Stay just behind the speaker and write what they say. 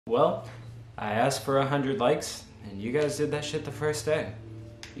Well, I asked for 100 likes, and you guys did that shit the first day.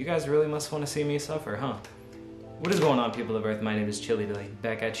 You guys really must want to see me suffer, huh? What is going on, people of Earth? My name is Chili Billy,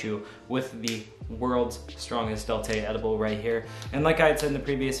 back at you with the world's strongest Delta edible right here. And like I had said in the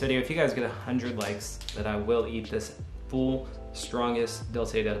previous video, if you guys get 100 likes, that I will eat this full, strongest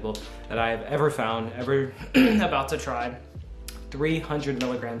Delta edible that I have ever found, ever about to try. 300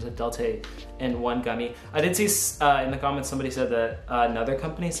 milligrams of Delta in one gummy. I did see in the comments somebody said that another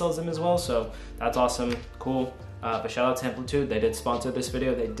company sells them as well, so that's awesome, cool. But shout out to Amplitude, they did sponsor this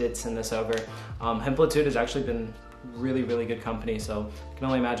video, they did send this over. Amplitude has actually been really good company, so I can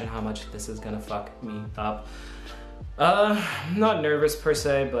only imagine how much this is gonna fuck me up. I'm not nervous per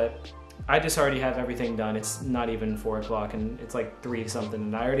se, but I just already have everything done. It's not even 4 o'clock and it's like 3 something,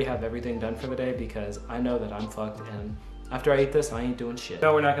 and I already have everything done for the day because I know that I'm fucked, and after I eat this, I ain't doing shit.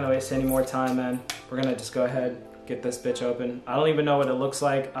 No, we're not gonna waste any more time, man. We're gonna just go ahead, get this bitch open. I don't even know what it looks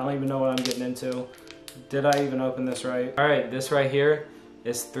like. I don't even know what I'm getting into. Did I even open this right? All right, this right here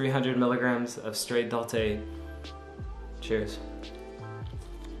is 300 milligrams of straight Delta. Cheers.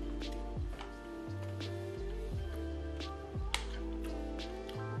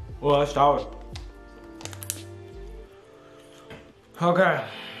 Well, let's start. Okay.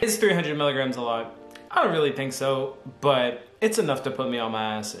 Is 300 milligrams a lot? I don't really think so, but it's enough to put me on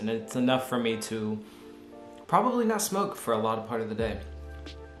my ass, and it's enough for me to probably not smoke for a lot of part of the day.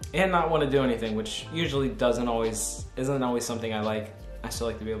 And not want to do anything, which usually isn't always something I like. I still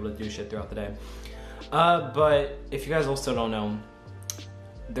like to be able to do shit throughout the day. But if you guys also don't know,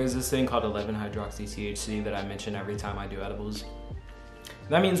 there's this thing called 11-hydroxy-THC that I mention every time I do edibles.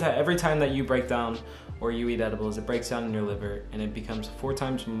 That means that every time that you break down or you eat edibles, it breaks down in your liver and it becomes 4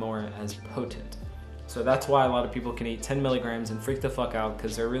 times more as potent. So that's why a lot of people can eat 10 milligrams and freak the fuck out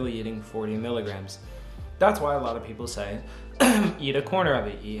because they're really eating 40 milligrams. That's why a lot of people say, eat a corner of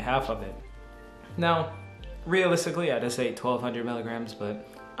it, eat half of it. Now, realistically, I just ate 1200 milligrams, but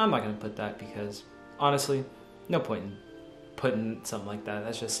I'm not gonna put that because honestly, no point in putting something like that.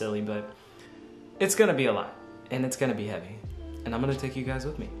 That's just silly, but it's gonna be a lot and it's gonna be heavy. And I'm gonna take you guys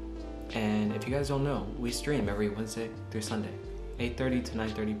with me. And if you guys don't know, we stream every Wednesday through Sunday, 8:30 to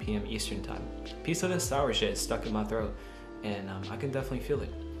 9:30 p.m. Eastern time. Piece of this sour shit is stuck in my throat, and I can definitely feel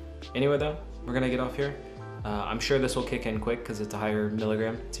it. Anyway though, we're gonna get off here. I'm sure this will kick in quick because it's a higher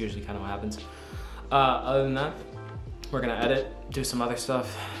milligram. It's usually kind of what happens. Other than that, we're gonna edit, do some other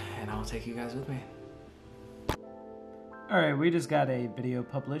stuff, and I'll take you guys with me. All right, we just got a video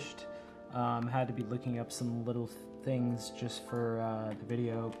published. Had to be looking up some little things just for the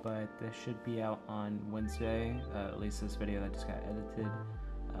video, but this should be out on Wednesday, at least this video that just got edited.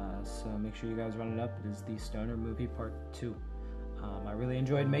 So make sure you guys run it up. It is the Stoner Movie Part 2. I really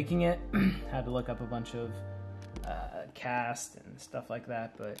enjoyed making it. Had to look up a bunch of cast and stuff like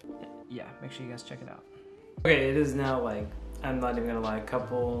that, but yeah, make sure you guys check it out. Okay, it is now, like, I'm not even gonna lie,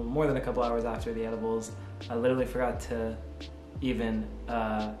 more than a couple hours after the edibles. I literally forgot to even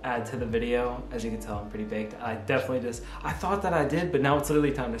add to the video. As you can tell, I'm pretty baked. I thought that I did, but now it's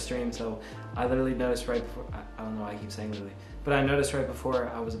literally time to stream, so I literally noticed right before, I don't know why I keep saying literally, but I noticed right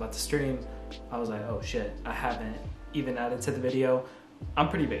before I was about to stream, I was like, oh shit, I haven't even added to the video. I'm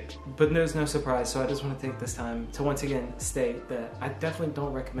pretty baked, but there's no surprise, so I just want to take this time to once again state that I definitely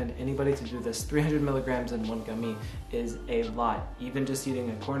don't recommend anybody to do this. 300 milligrams in one gummy is a lot. Even just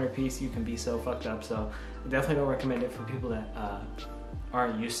eating a corner piece, you can be so fucked up, so I definitely don't recommend it for people that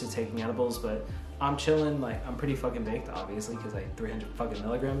aren't used to taking edibles, but I'm chilling. Like, I'm pretty fucking baked, obviously, because I ate 300 fucking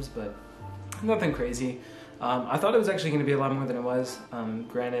milligrams, but nothing crazy. I thought it was actually going to be a lot more than it was.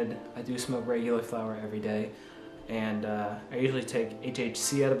 Granted, I do smoke regular flower every day, and I usually take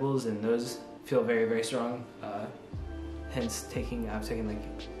HHC edibles, and those feel very strong. Hence, I've taken like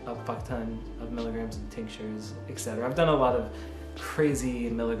a fuck ton of milligrams in tinctures, etc. I've done a lot of crazy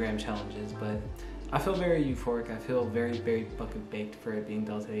milligram challenges, but I feel very euphoric. I feel very fucking baked for it being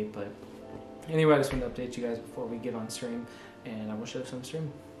Delta 8. But anyway, I just want to update you guys before we get on stream, and I will show some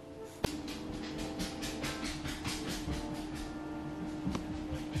stream.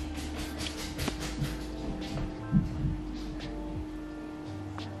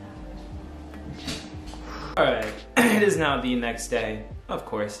 Alright, it is now the next day, of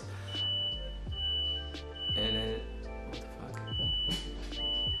course. And what the fuck?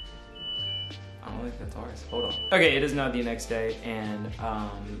 I don't think that's ours. Hold on. Okay, it is now the next day, and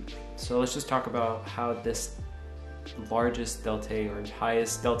so let's just talk about how this largest Delta or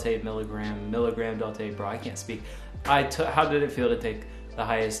highest Delta milligram Delta, bro, I can't speak. How did it feel to take the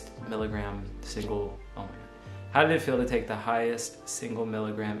highest milligram single, oh my god. How did it feel to take the highest single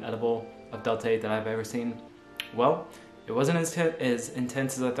milligram edible of Delta 8 that I've ever seen? Well, It wasn't as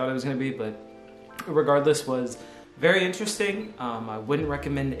intense as I thought it was going to be, but regardless was very interesting. I wouldn't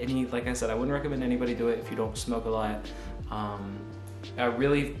recommend like I said, I wouldn't recommend anybody do it if you don't smoke a lot. I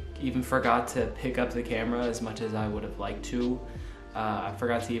really even forgot to pick up the camera as much as I would have liked to. I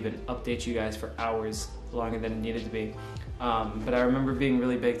forgot to even update you guys for hours longer than it needed to be. But I remember being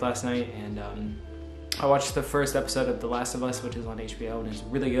really baked last night, and I watched the first episode of The Last of Us, which is on HBO, and it's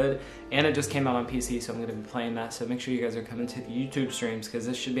really good. And it just came out on PC, so I'm going to be playing that. So make sure you guys are coming to the YouTube streams, because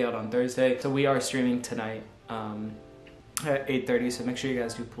this should be out on Thursday. So we are streaming tonight at 8:30, so make sure you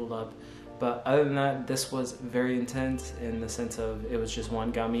guys do pull up. But other than that, this was very intense in the sense of it was just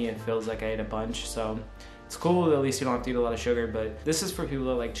one gummy. It feels like I ate a bunch, so it's cool. At least you don't have to eat a lot of sugar. But this is for people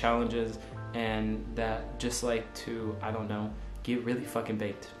that like challenges and that just like to, I don't know, get really fucking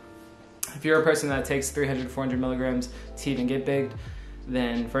baked. If you're a person that takes 300 to 400 milligrams to even get baked,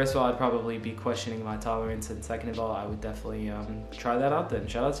 then first of all, I'd probably be questioning my tolerance, and second of all, I would definitely try that out then.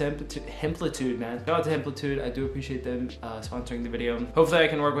 Shout out to Hemplitude, man. Shout out to Hemplitude. I do appreciate them sponsoring the video. Hopefully I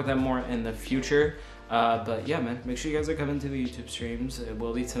can work with them more in the future. But yeah, man, make sure you guys are coming to the YouTube streams. It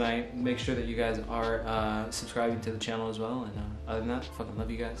will be tonight. Make sure that you guys are subscribing to the channel as well. And other than that, fucking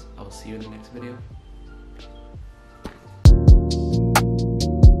love you guys. I will see you in the next video.